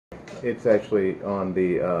It's actually on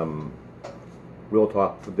the Real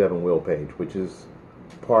Talk with Devin Will page, which is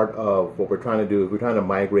part of what we're trying to do. Is we're trying to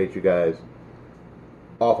migrate you guys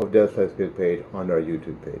off of Dev's Facebook page onto our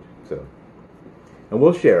YouTube page. So, and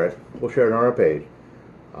we'll share it. We'll share it on our page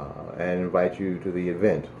and invite you to the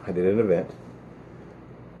event. I did an event.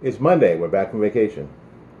 It's Monday. We're back from vacation.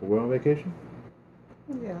 We're on vacation?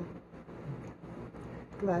 Yeah.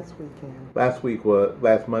 Last weekend.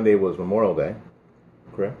 Last Monday was Memorial Day,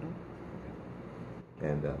 correct?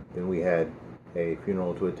 And then we had a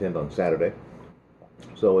funeral to attend on Saturday.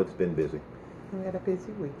 So it's been busy. We had a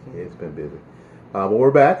busy weekend. It's been busy. But we're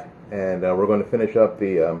back, and we're going to finish up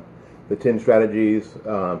the 10 strategies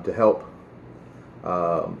to help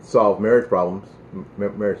solve marriage problems,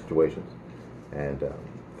 marriage situations. And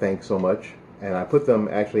thanks so much. And I put them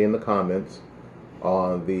actually in the comments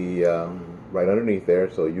on the right underneath there,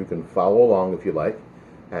 so you can follow along if you like,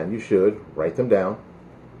 and you should write them down,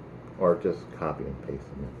 or just copy and paste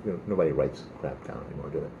them. You know, nobody writes crap down anymore,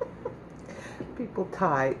 do they? People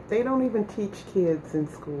type. They don't even teach kids in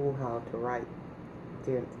school how to write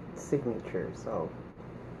their signature, so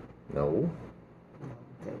No.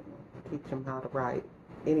 they don't teach them how to write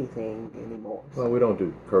anything anymore. Well, we don't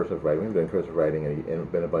do cursive writing. We've done cursive writing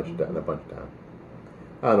and been a bunch of times.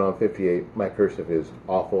 I don't know. I'm 58. My cursive is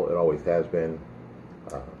awful. It always has been.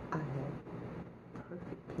 I have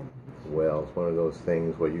perfect penmanship. Well, it's one of those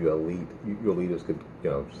things where you elitists could,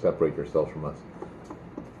 separate yourselves from us.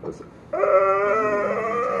 It's,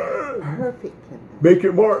 Perfect penmanship. make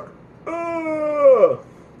your mark.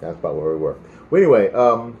 That's about where we were. Well, anyway,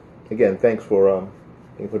 again, thanks for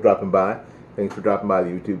dropping by. Thanks for dropping by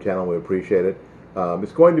the YouTube channel. We appreciate it.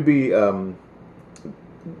 It's going to be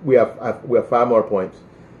we have 5 more points,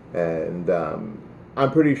 and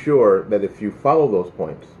I'm pretty sure that if you follow those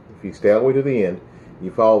points, if you stay all the way to the end,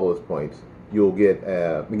 you follow those points, you'll get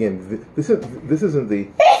again. This isn't the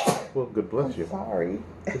well. Good bless you. Sorry.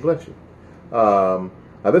 Good bless you.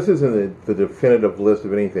 Now this isn't the definitive list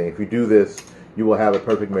of anything. If you do this, you will have a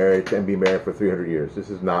perfect marriage and be married for 300 years. This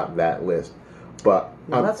is not that list. But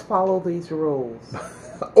let's follow these rules.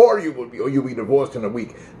 or you'll be divorced in a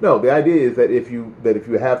week. No, the idea is that if you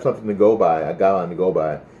have something to go by, a guideline to go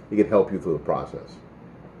by, it can help you through the process.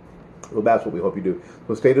 So that's what we hope you do.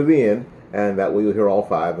 So stay to the end, and that way you'll hear all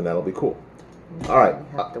 5, and that'll be cool. All right. I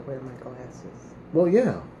have to wear my glasses. Well,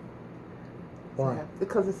 yeah. Why?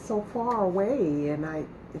 Because it's so far away, and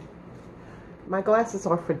my glasses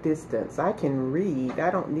are for distance. I can read. I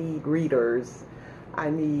don't need readers. I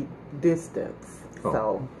need distance. Oh.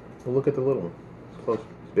 So. Well, look at the little one. It's closer.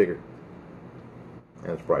 It's bigger.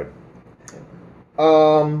 And it's brighter.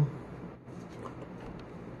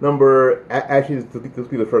 Actually, this will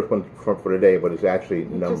be the first one for today, but it's actually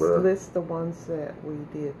number. Just list the ones that we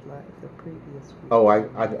did like the previous week. Oh, I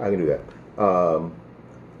can do that.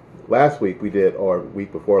 Last week we did, or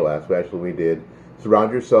week before last, we did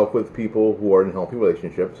surround yourself with people who are in healthy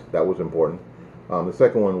relationships. That was important. The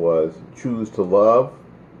second one was choose to love.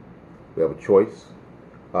 We have a choice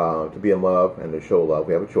to be in love and to show love.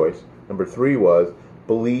 We have a choice. Number 3 was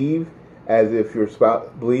believe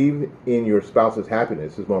in your spouse's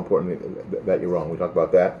happiness. Is more important that you're wrong. We talked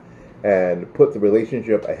about that, and put the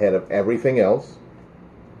relationship ahead of everything else.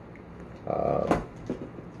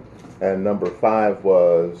 And number 5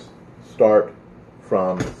 was start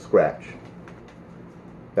from scratch.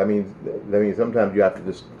 That means sometimes you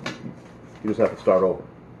just have to start over,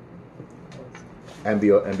 and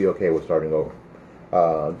be okay with starting over.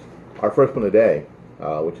 Our first one today,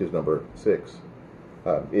 which is number 6,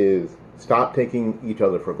 is stop taking each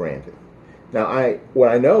other for granted. Now, what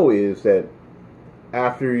I know is that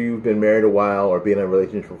after you've been married a while or been in a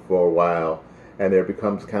relationship for a while, and there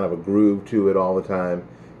becomes kind of a groove to it all the time,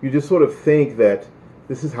 you just sort of think that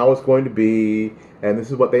this is how it's going to be, and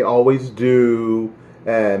this is what they always do,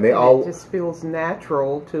 and it just feels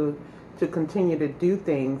natural to continue to do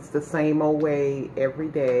things the same old way every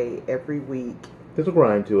day, every week. There's a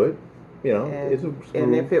grind to it,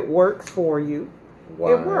 and if it works for you,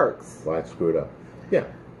 it works. Why screw it up? Yeah.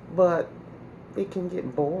 But it can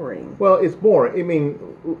get boring. Well, it's boring. I mean,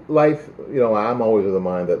 life, I'm always of the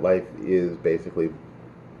mind that life is basically,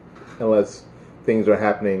 unless things are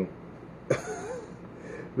happening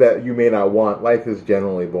that you may not want, life is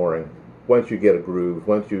generally boring. Once you get a groove,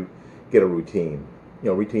 once you get a routine,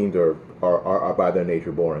 routines are by their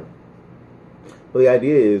nature boring. But the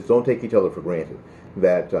idea is don't take each other for granted.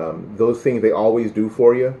 That those things they always do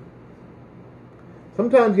for you.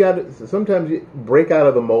 Sometimes you break out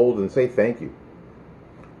of the mold and say thank you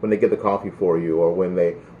when they get the coffee for you, or when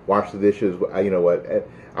they wash the dishes.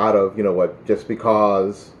 Out of just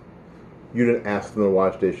because you didn't ask them to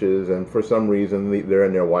wash dishes, and for some reason they're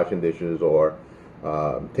in there washing dishes or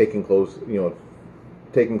taking clothes,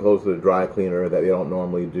 taking clothes to the dry cleaner that they don't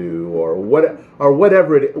normally do, or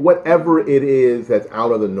whatever it is that's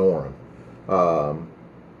out of the norm.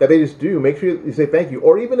 That they just do. Make sure you say thank you,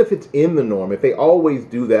 or even if it's in the norm, if they always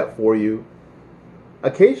do that for you,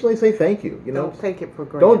 occasionally say thank you. Don't take it for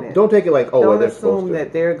granted. Don't take it like, oh, well, they're supposed to. Don't assume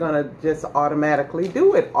that they're gonna just automatically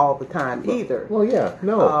do it all the time either. Well, yeah,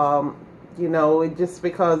 no. Just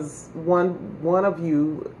because one of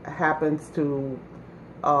you happens to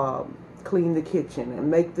clean the kitchen and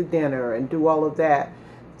make the dinner and do all of that,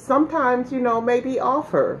 sometimes maybe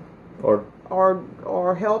offer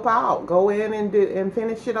or help out, go in and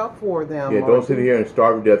finish it up for them. Yeah, don't sit here and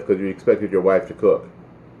starve to death because you expected your wife to cook.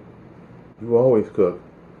 You always cook.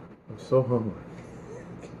 I'm so hungry.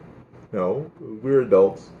 No, we're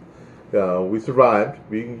adults. We survived.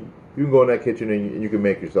 You can go in that kitchen and you can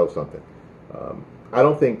make yourself something. I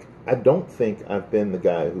don't think I've been the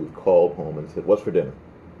guy who's called home and said, "What's for dinner?"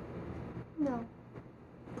 No.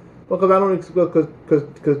 Well,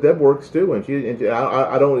 because Deb works too, and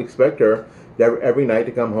I don't expect her every night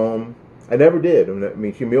to come home. I never did. I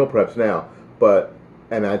mean, she meal preps now,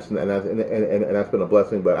 and that's been a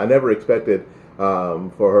blessing. But I never expected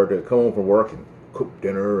for her to come home from work and cook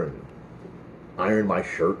dinner and iron my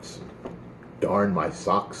shirts, darn my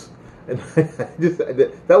socks, and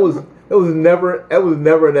that was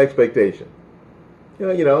never an expectation.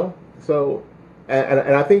 So,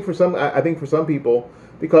 and I think for some people,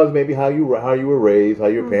 because maybe how you were raised, how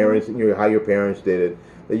your parents how your parents did it,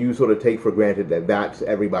 that you sort of take for granted that that's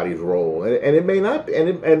everybody's role, and it may not be,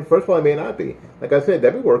 and first of all, it may not be. Like I said,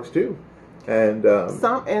 Debbie works too, and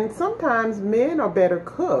sometimes men are better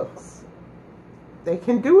cooks. They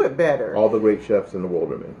can do it better. All the great chefs in the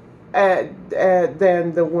world are men.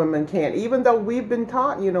 Than the women can. Even though we've been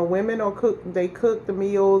taught, women they cook the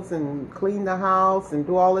meals and clean the house and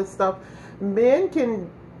do all this stuff. Men can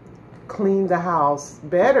clean the house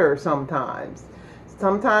better sometimes.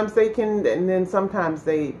 Sometimes they can, and then sometimes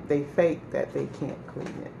they fake that they can't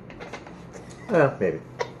clean it. Maybe.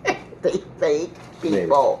 They fake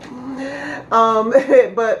people.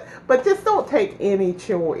 But just don't take any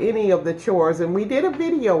of the chores. And we did a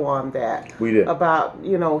video on that. We did. About,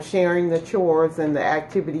 sharing the chores and the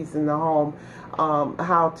activities in the home,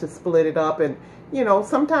 how to split it up. And,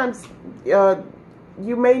 sometimes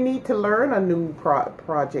you may need to learn a new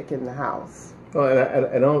project in the house. Oh, and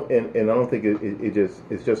I don't think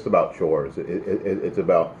it's just about chores. It's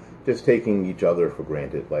about just taking each other for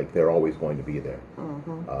granted, like they're always going to be there,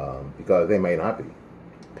 because they may not be.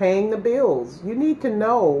 Paying the bills. You need to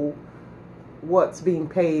know what's being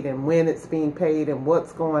paid and when it's being paid and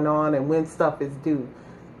what's going on and when stuff is due.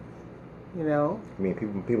 I mean,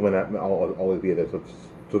 people may not always be there, so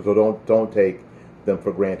don't take them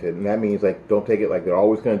for granted, and that means like don't take it like they're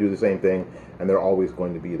always going to do the same thing and they're always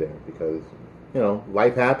going to be there, because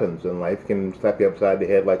life happens and life can slap you upside the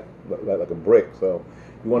head like a brick. So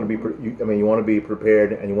you want to be you want to be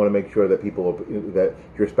prepared, and you want to make sure that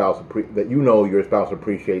your spouse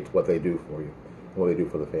appreciates what they do for you, what they do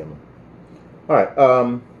for the family. All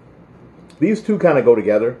right, these two kind of go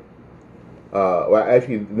together. Well,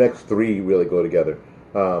 actually, the next three really go together.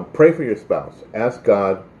 Pray for your spouse. Ask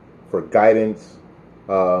God for guidance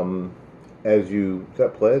as you. Is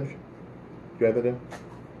that pledge? Do you have that in?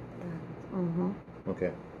 Mm-hmm.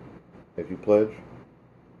 Okay. As you pledge.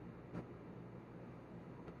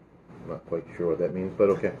 I'm not quite sure what that means, but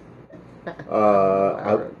okay.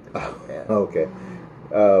 Okay.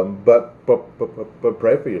 But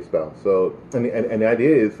pray for your spouse. So, and the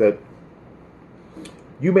idea is that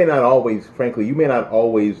you may not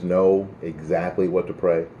always know exactly what to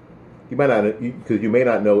pray. You might not, because you may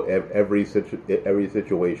not know every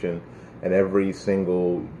situation and every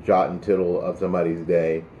single jot and tittle of somebody's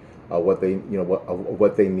day, what they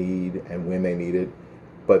need and when they need it.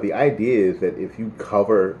 But the idea is that if you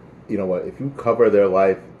cover their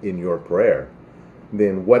life in your prayer,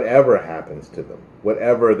 then whatever happens to them,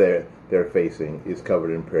 whatever they're facing, is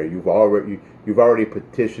covered in prayer. You've already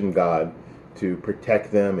petitioned God to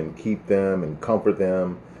protect them and keep them and comfort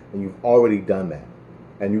them, and you've already done that,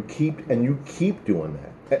 and you keep doing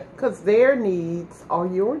that because their needs are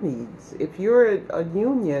your needs. If you're a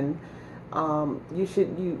union,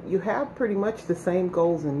 you have pretty much the same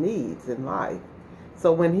goals and needs in life.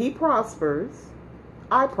 So when he prospers,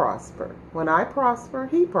 I prosper. When I prosper,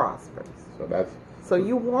 he prospers. So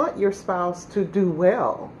you want your spouse to do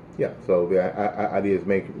well. Yeah. So the idea is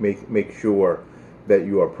make sure that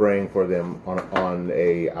you are praying for them on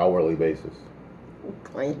a hourly basis.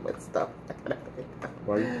 Playing with stuff.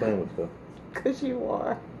 Why are you playing with stuff? Because you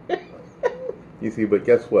are. You see, but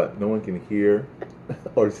guess what? No one can hear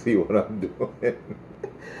or see what I'm doing.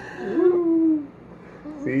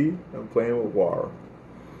 See, I'm playing with water,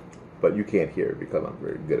 but you can't hear it because I'm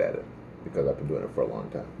very good at it, because I've been doing it for a long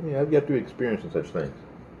time. Yeah, you have to experience such things.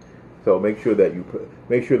 So make sure that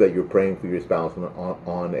you're praying for your spouse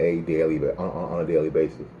on a daily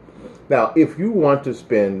basis. Now, if you want to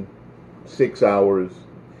spend 6 hours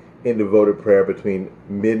in devoted prayer between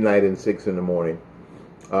midnight and 6 in the morning,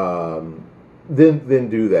 then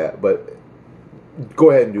do that. But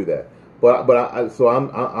go ahead and do that.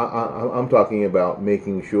 I'm talking about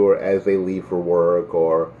making sure as they leave for work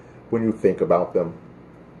or when you think about them,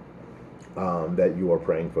 that you are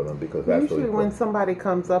praying for them, because that's usually really when somebody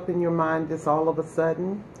comes up in your mind just all of a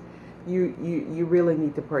sudden, you really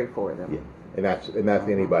need to pray for them. Yeah, and that's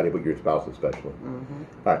anybody but your spouse especially.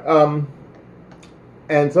 Mm-hmm. All right.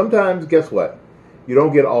 And sometimes, guess what? You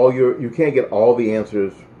can't get all the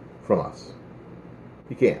answers from us.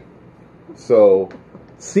 You can't. So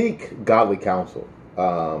seek godly counsel.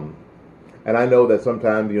 And I know that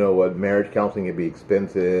sometimes, marriage counseling can be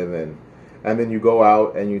expensive, and then you go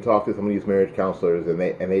out and you talk to some of these marriage counselors,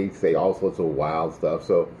 and they say all sorts of wild stuff.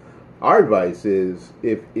 So our advice is,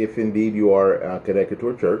 if indeed you are connected to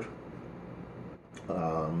a church,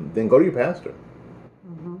 then go to your pastor.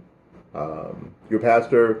 Mm-hmm. Your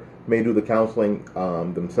pastor may do the counseling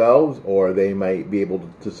themselves, or they might be able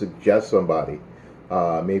to suggest somebody,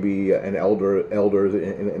 maybe an elders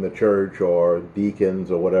in the church, or deacons,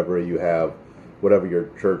 or whatever you have, whatever your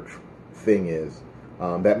church thing is,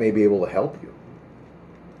 that may be able to help you.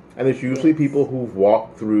 And it's usually people who've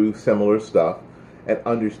walked through similar stuff and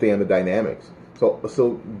understand the dynamics.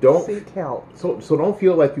 So don't seek help. So don't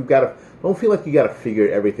feel like you gotta figure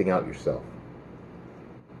everything out yourself.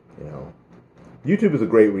 YouTube is a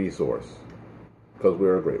great resource, because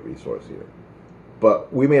we're a great resource here.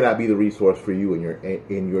 But we may not be the resource for you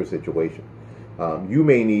in your situation. You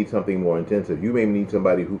may need something more intensive. You may need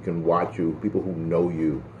somebody who can watch you, people who know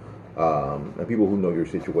you, and people who know your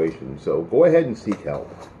situation. So go ahead and seek help.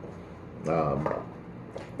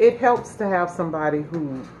 It helps to have somebody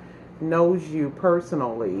who knows you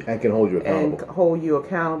personally and can hold you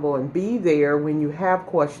accountable, and be there when you have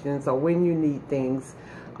questions or when you need things.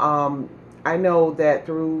 I know that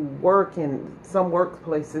through work in some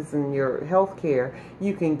workplaces in your healthcare,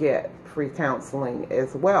 you can get free counseling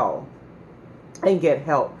as well and get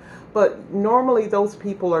help. But normally those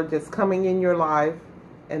people are just coming in your life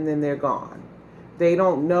and then they're gone. They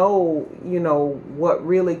don't know, what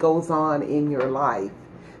really goes on in your life.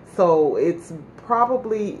 So it's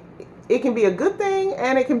probably, it can be a good thing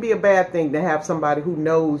and it can be a bad thing to have somebody who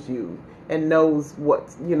knows you and knows what,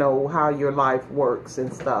 how your life works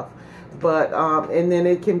and stuff. But and then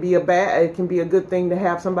it can be a good thing to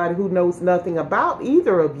have somebody who knows nothing about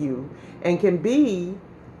either of you and can be,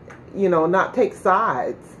 not take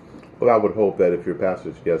sides. Well, I would hope that if your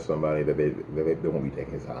pastor suggests somebody, that they won't be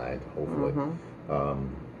taking sides, hopefully. Mm-hmm.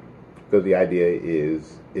 Because the idea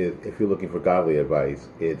is if you're looking for godly advice,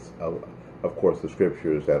 it's of course the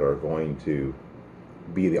scriptures that are going to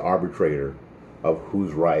be the arbitrator of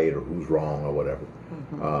who's right or who's wrong or whatever.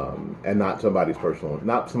 Mm-hmm. And not somebody's personal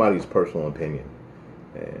opinion.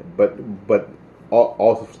 But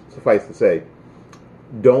also suffice to say,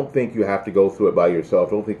 don't think you have to go through it by yourself.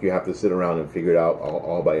 Don't think you have to sit around and figure it out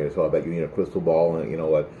all by yourself. That you need a crystal ball and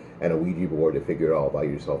and a Ouija board to figure it all by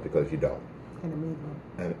yourself, because you don't. And a medium.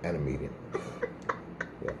 And a medium.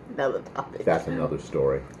 Yeah. Another topic. That's another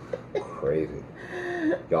story. Crazy.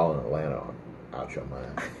 Y'all in Atlanta are out your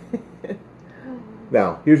mind.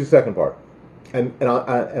 Now, here's the second part. And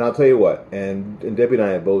I'll tell you what, and Debbie and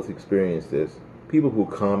I have both experienced this. People who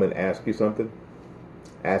come and ask you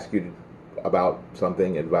about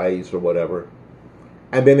something, advice or whatever,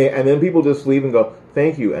 and then people just leave and go,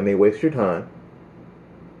 thank you, and they waste your time.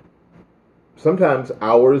 Sometimes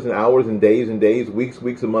hours and hours and days, weeks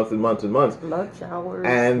and months and months and months. Lunch hours.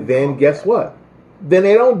 And then guess what? Then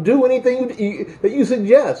they don't do anything that you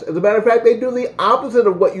suggest. As a matter of fact, they do the opposite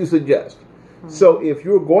of what you suggest. So if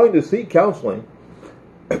you're going to seek counseling,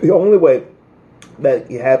 the only way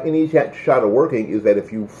that you have any shot of working is that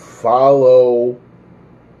if you follow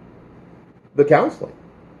the counseling.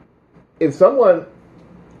 If someone,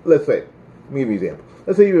 let's say, let me give you an example.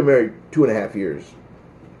 Let's say you've been married 2.5 years,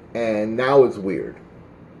 and now it's weird.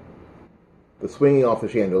 The swinging off the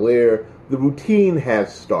chandelier, the routine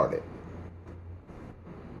has started.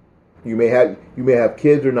 You may have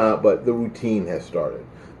kids or not, but the routine has started.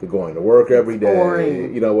 They're going to work every day.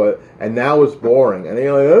 Boring. You know what? And now it's boring. And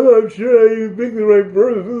they're like, I'm not sure I even picked the right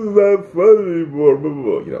person. This is not fun anymore. Blah,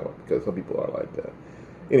 blah, blah. Because some people are like that.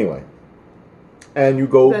 Anyway, And you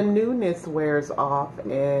go. The newness wears off,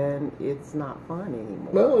 and it's not fun anymore.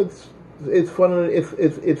 Well, it's fun.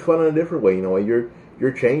 It's fun in a different way. You know,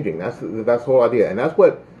 you're changing. That's the whole idea, and that's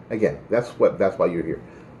why you're here,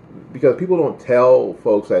 because people don't tell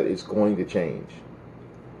folks that it's going to change.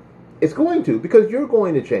 It's going to, because you're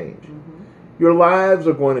going to change. Mm-hmm. Your lives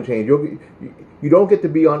are going to change. You don't get to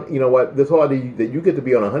be on. You know what? This whole idea that you get to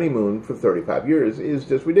be on a honeymoon for 35 years is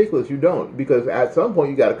just ridiculous. You don't, because at some point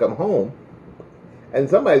you got to come home. And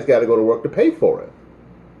somebody's got to go to work to pay for it,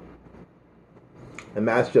 and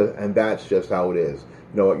that's just how it is.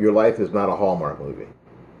 You know, your life is not a Hallmark movie.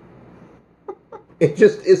 It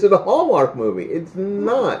just isn't a Hallmark movie. It's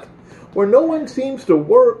not, where no one seems to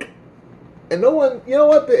work, and no one. You know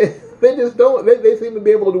what? They just don't. They seem to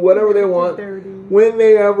be able to do whatever they want, when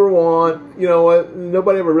they ever want. You know what?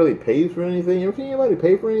 Nobody ever really pays for anything. You ever seen anybody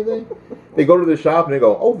pay for anything? They go to the shop and they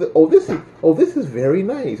go, this is very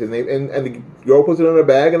nice, and the girl puts it in her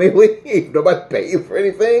bag and they leave. Nobody pays for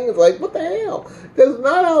anything. It's like, what the hell? That's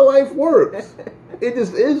not how life works. It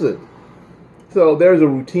just isn't. So there's a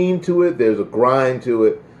routine to it. There's a grind to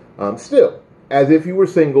it. Still, as if you were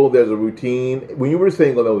single, there's a routine. When you were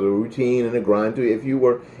single, there was a routine and a grind to it. If you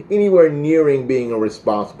were anywhere nearing being a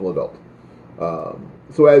responsible adult,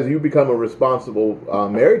 so as you become a responsible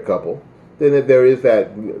married couple, then there is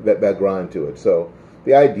that grind to it. So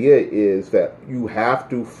the idea is that you have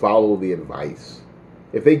to follow the advice.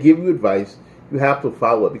 If they give you advice, you have to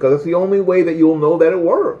follow it, because it's the only way that you'll know that it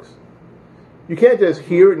works. You can't just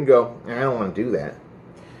hear it and go, I don't want to do that.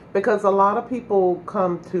 Because a lot of people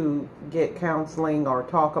come to get counseling or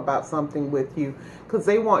talk about something with you because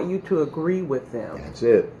they want you to agree with them. That's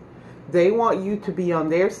it. They want you to be on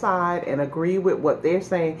their side and agree with what they're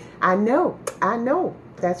saying. I know.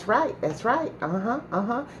 That's right.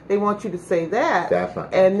 They want you to say that. That's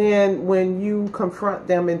not. And then when you confront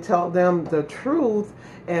them and tell them the truth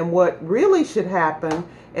and what really should happen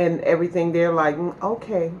and everything, they're like,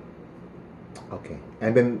 okay.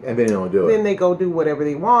 And then they don't do it. Then they go do whatever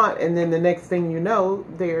they want, and then the next thing you know,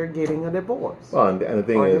 they're getting a divorce. Well, and the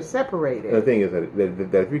thing or is, they're separated. And the thing is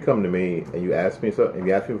that if you come to me and you ask me something,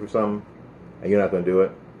 for something, and you're not going to do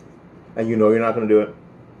it, and you know you're not going to do it,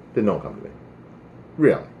 then don't come to me.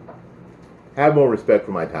 Really. Have more respect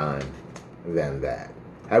for my time than that.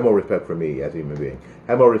 Have more respect for me as a human being.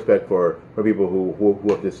 Have more respect for people who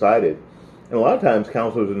have decided. And a lot of times,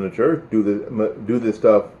 counselors in the church do this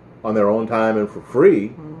stuff on their own time and for free.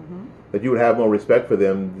 Mm-hmm. That you would have more respect for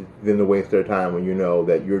them than to waste their time when you know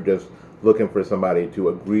that you're just looking for somebody to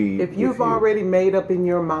agree with you. If you've already made up in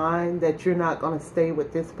your mind that you're not going to stay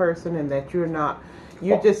with this person and that you're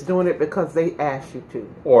just doing it because they asked you to,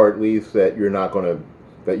 or at least that you're not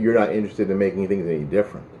interested in making things any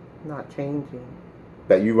different, not changing,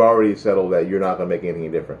 that you've already settled that you're not going to make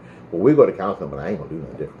anything different. Well, we go to counseling, but I ain't going to do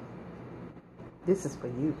nothing different. This is for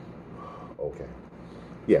you. Okay.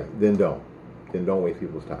 Yeah, then don't waste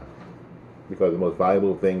people's time, because the most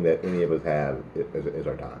valuable thing that any of us have is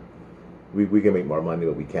our time. We can make more money,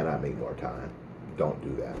 but we cannot make more time. Don't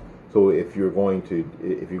do that. So if you're going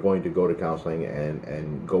to go to counseling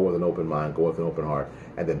and go with an open mind, go with an open heart,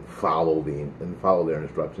 and then follow their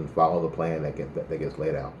instructions, follow the plan that gets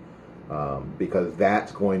laid out, because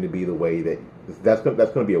that's going to be the way that's going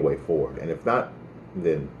to be a way forward. And if not,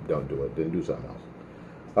 then don't do it. Then do something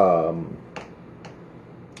else.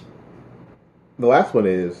 The last one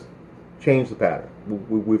is change the pattern.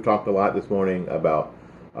 We've talked a lot this morning about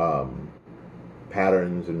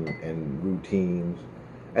patterns and routines,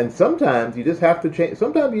 and sometimes you just have to change.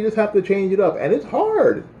 Sometimes you just have to change it up, and it's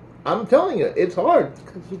hard. I'm telling you, it's hard.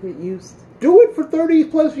 Because you get used. Do it for 30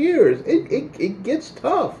 plus years. It gets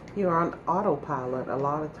tough. You're on autopilot a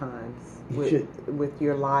lot of times with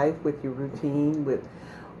your life, with your routine,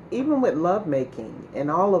 even with love making and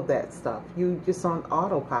all of that stuff. You just on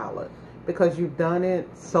autopilot. Because you've done it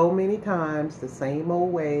so many times the same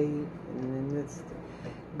old way,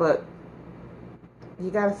 but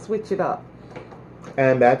you got to switch it up.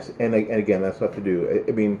 And again, that's tough to do.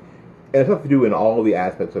 I mean, and it's tough to do in all the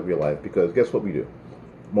aspects of your life, because guess what we do?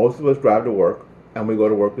 Most of us drive to work, and we go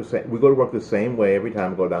to work the same way every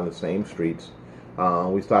time. We go down the same streets.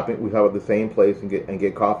 We stop at the same place and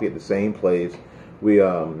get coffee at the same place. We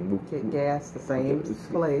get gas the same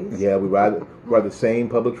place. Yeah, we ride the same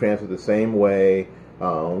public transit the same way.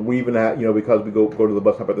 We even have, because we go to the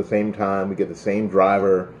bus stop at the same time, we get the same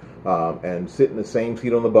driver and sit in the same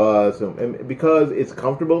seat on the bus, and because it's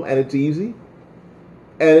comfortable and it's easy,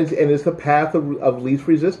 and it's the path of least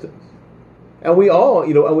resistance. And we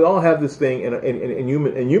all have this thing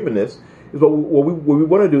in humanness is what we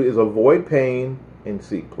want to do is avoid pain and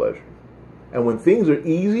seek pleasure. And when things are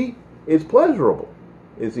easy, It's pleasurable.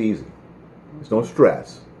 It's easy. There's no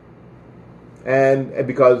stress. And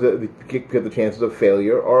because the chances of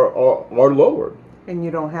failure are lowered. And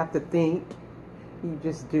you don't have to think. You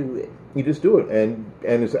just do it. You just do it, and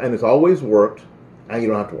it's always worked, and you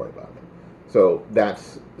don't have to worry about it. So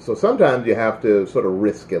sometimes you have to sort of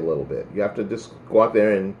risk it a little bit. You have to just go out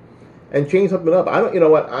there and change something up.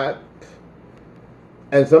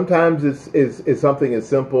 And sometimes it's something as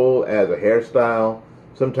simple as a hairstyle.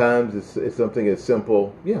 Sometimes it's something as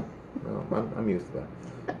simple. Yeah, no, I'm used to that.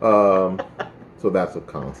 So that's a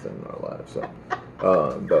constant in our lives. So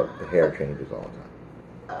the hair changes all the time.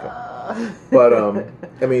 Okay. But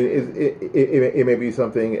I mean, it may be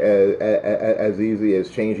something as easy as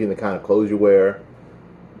changing the kind of clothes you wear.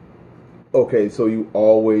 Okay, so you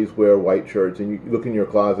always wear white shirts, and you look in your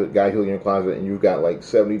closet, guys, you look in your closet, and you've got like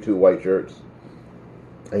 72 white shirts,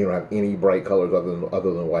 and you don't have any bright colors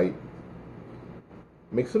other than white.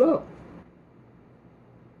 Mix it up.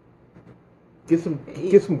 Get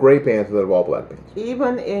some gray pants instead of all black pants.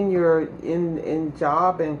 Even in your in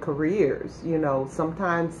job and careers,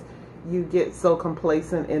 sometimes you get so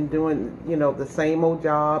complacent in doing, the same old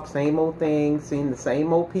job, same old things, seeing the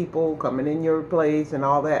same old people coming in your place and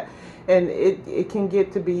all that. And it can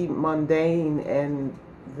get to be mundane and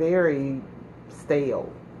very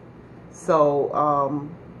stale. So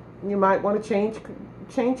you might want to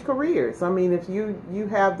change careers. I mean, if you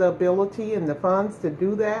have the ability and the funds to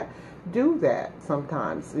do that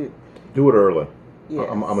sometimes. Do it early. Yes.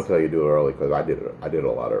 I'm going to tell you, do it early, because I did it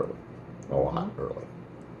a lot early.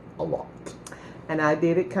 A lot. And I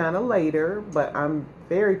did it kind of later, but I'm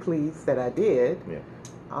very pleased that I did. Yeah.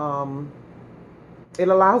 It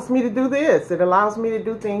allows me to do this. It allows me to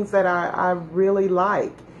do things that I really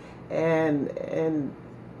like. And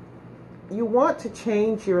you want to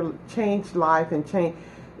change life and change.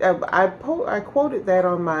 I quoted that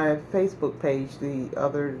on my Facebook page the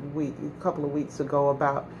other week, a couple of weeks ago,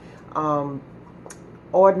 about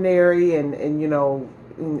ordinary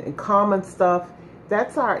and common stuff.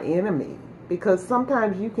 That's our enemy, because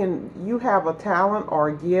sometimes you have a talent or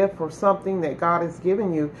a gift or something that God has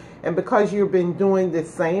given you, and because you've been doing the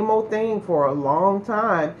same old thing for a long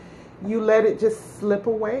time, you let it just slip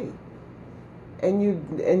away. And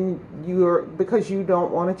you're because you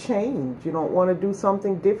don't want to change. You don't want to do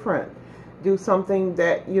something different. Do something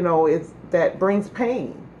that that brings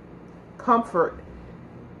pain. Comfort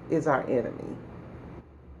is our enemy.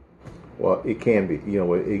 Well, it can be.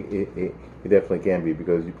 It definitely can be,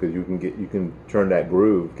 because you can turn that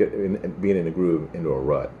groove, being in a groove, into a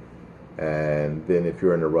rut. And then if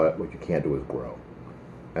you're in a rut, what you can't do is grow.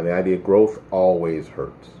 And the idea of growth always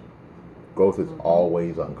hurts. Growth is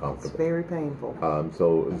always uncomfortable. It's very painful.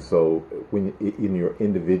 So when in your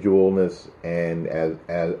individualness and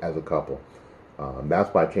as a couple,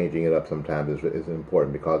 that's why changing it up sometimes is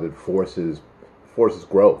important, because it forces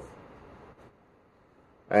growth.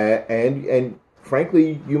 And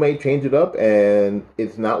frankly, you may change it up and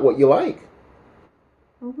it's not what you like,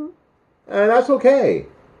 and that's okay.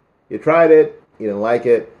 You tried it, you didn't like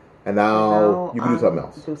it, and now you can do something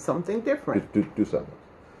else. Do something different. Do something else.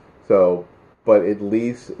 So, but at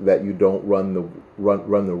least that you don't run the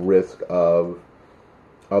risk of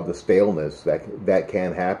the staleness that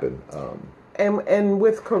can happen. And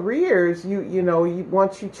with careers, you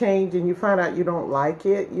once you change and you find out you don't like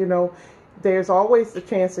it, there's always the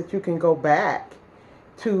chance that you can go back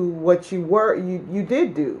to what you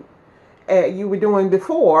did do, you were doing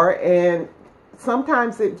before, and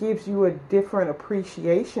sometimes it gives you a different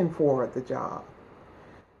appreciation for the job.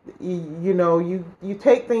 You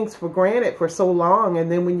take things for granted for so long,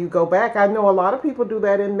 and then when you go back, I know a lot of people do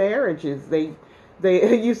that in marriages. They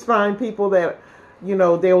you find people that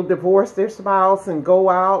they'll divorce their spouse and go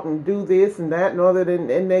out and do this and that and other,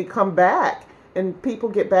 and they come back and people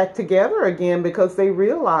get back together again because they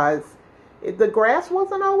realize the grass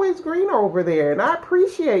wasn't always greener over there, and I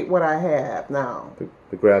appreciate what I have now.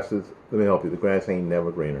 The grass is, let me help you, the grass ain't never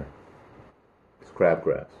greener. It's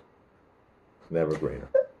crabgrass. It's never greener.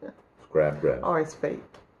 Crabgrass. Or it's fake.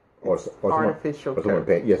 Or artificial turf.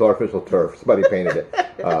 Yes, artificial turf. Somebody painted it.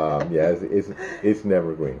 It's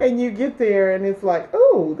never green. And you get there and it's like,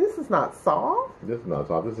 oh, this is not soft. This is not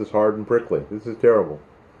soft. This is hard and prickly. This is terrible.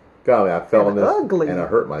 Golly, I fell in this ugly. And I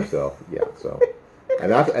hurt myself. Yeah. So,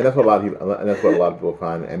 and that's what a lot of people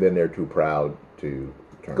find, and then they're too proud to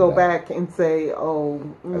go back and say, oh,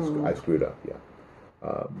 I screwed up. Yeah.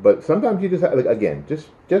 But sometimes you just again, just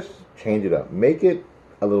change it up. Make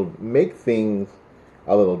things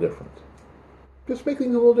a little different. Just make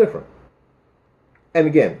things a little different. And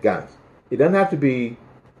again, guys, it doesn't have to be.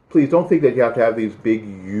 Please don't think that you have to have these big,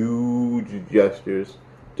 huge gestures.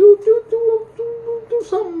 Do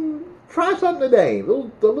something. Try something today. A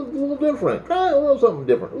little different. Try a little something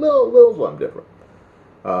different. A little something different.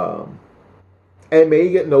 And it may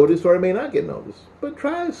get noticed or it may not get noticed. But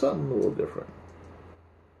try something a little different.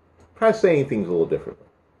 Try saying things a little differently.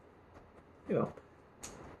 You know,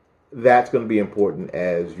 that's going to be important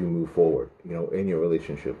as you move forward, you know, in your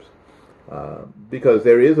relationships. Because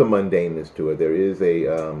there is a mundaneness to it. There is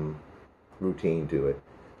a routine to it.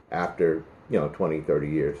 After, 20, 30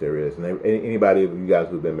 years, there is. And anybody of you guys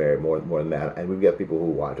who've been married more than that, and we've got people who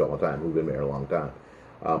watch all the time who've been married a long time,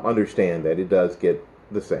 understand that it does get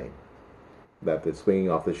the same. That the swinging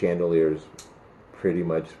off the chandeliers pretty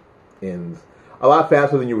much ends a lot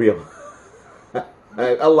faster than you realize.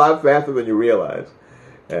 A lot faster than you realize.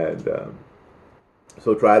 And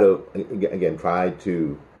so try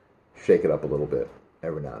to shake it up a little bit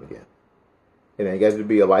every now and again. And it has to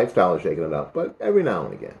be a lifestyle of shaking it up, but every now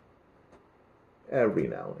and again. Every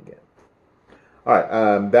now and again. All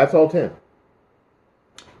right, that's all 10.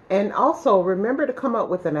 And also remember to come up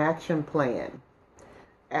with an action plan.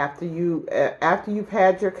 After you've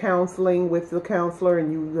had your counseling with the counselor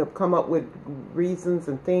and you have come up with reasons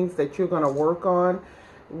and things that you're going to work on,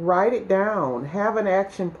 write it down. Have an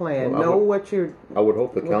action plan. Well, know what you're. I would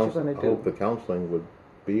hope the counseling would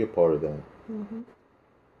be a part of that. Mm-hmm.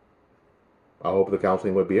 I hope the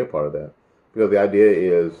counseling would be a part of that, because the idea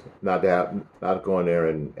is not go in there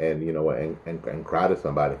and cry to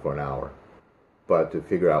somebody for an hour, but to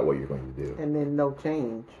figure out what you're going to do. And then no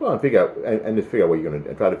change. Well, and figure out and just figure out what you're going to,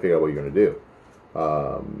 and try to figure out what you're going to do,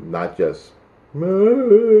 not just and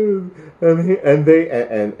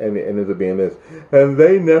there's a being this, and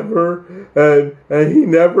they never, and he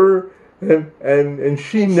never, and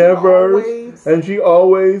she never, and she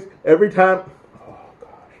always, every time.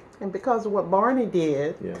 And because of what Barney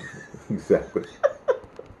did. Yeah, exactly.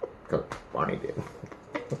 Because Barney did.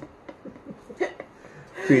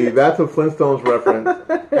 See, that's a Flintstones reference,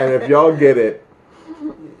 and if y'all get it,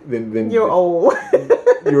 then you're old.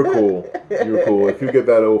 You're cool. You're cool. If you get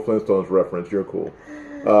that old Flintstones reference, you're cool.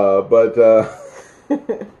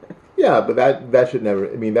 Yeah, but that should never.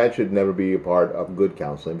 I mean, that should never be a part of good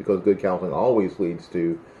counseling, because good counseling always leads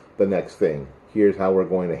to the next thing. Here's how we're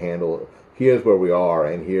going to handle it. Here's where we are,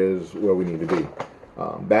 and here's where we need to be.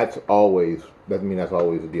 That's always a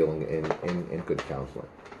deal in good counseling.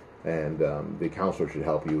 And the counselor should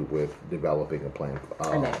help you with developing a plan,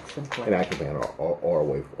 an action plan, or a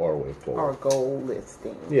way forward, or a goal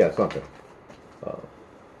listing. Yeah, something.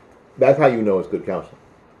 That's how you know it's good counseling,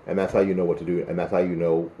 and that's how you know what to do, and that's how you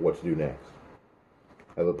know what to do next,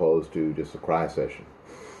 as opposed to just a cry session.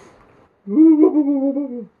 A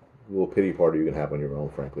little pity party you can have on your own,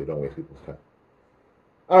 frankly. Don't waste people's time.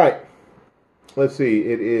 All right. Let's see.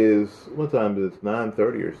 It is, what time is it?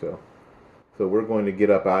 9:30 or so. So we're going to get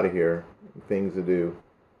up out of here. Things to do.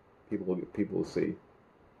 People to see.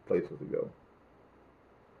 Places to go.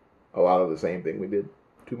 A lot of the same thing we did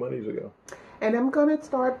 2 Mondays ago. And I'm going to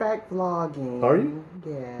start back vlogging. Are you?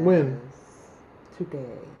 Yes. When?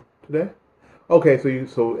 Today. Okay,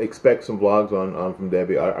 so expect some vlogs on from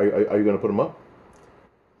Debbie. Are you going to put them up?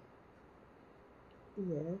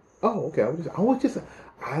 Yes. Oh, okay.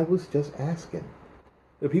 I was just asking.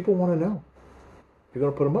 The people want to know. You're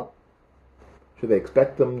going to put them up. Should they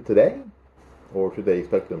expect them today, or should they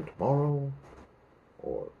expect them tomorrow,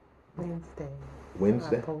 or Wednesday?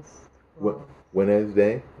 Wednesday.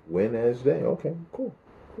 Wednesday. Okay, cool.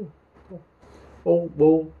 Oh,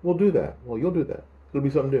 we'll do that. Well, you'll do that. It'll be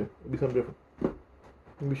something new. It'll be something different.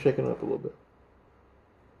 We'll be shaking it up a little bit.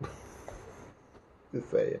 Just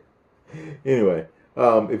say it. Anyway.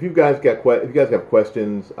 If you guys have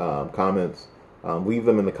questions, comments, leave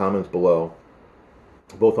them in the comments below,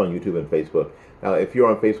 both on YouTube and Facebook. Now, if you're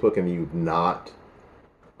on Facebook and you've not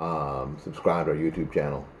subscribed to our YouTube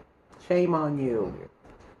channel, shame on you.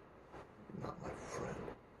 Not my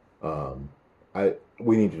friend.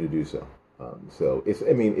 We need you to do so. So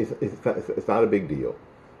it's not a big deal.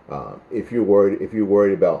 If you're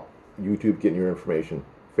worried about YouTube getting your information,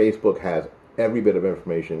 Facebook has every bit of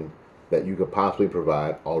information that you could possibly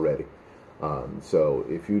provide already. So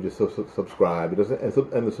if you just subscribe,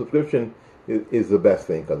 and the subscription is the best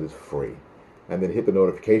thing because it's free. And then hit the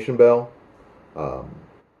notification bell.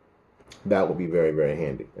 That will be very, very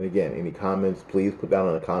handy. And again, any comments, please put down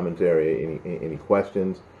in the comments area. Any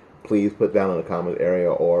questions, please put down in the comment area,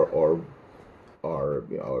 or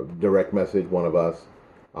direct message one of us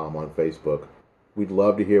on Facebook. We'd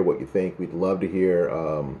love to hear what you think. We'd love to hear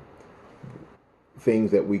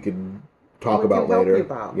things that we could talk about later.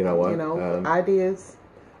 You know what? Ideas.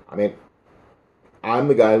 I mean, I'm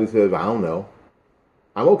the guy who says I don't know.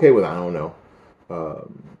 I'm okay with I don't know,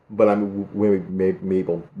 but we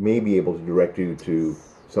may be able to direct you to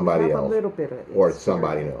somebody have else, a little bit of or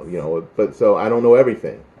somebody know, But so I don't know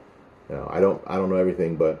everything. I don't know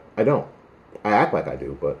everything, but I don't. I act like I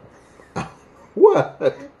do, but what?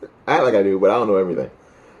 I act like I do, but I don't know everything.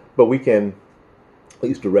 But we can at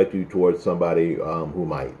least direct you towards somebody who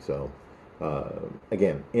might. So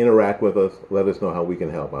again, interact with us. Let us know how we can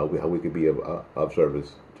help. How we could be of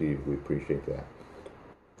service to you. We appreciate that.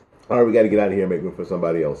 All right, we got to get out of here and make room for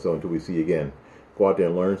somebody else. So until we see you again, go out there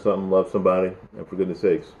and learn something, love somebody, and for goodness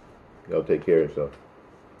sakes, y'all take care of yourself.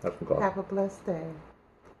 Have some coffee. Have a blessed day.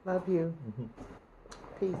 Love you.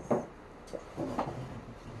 Peace.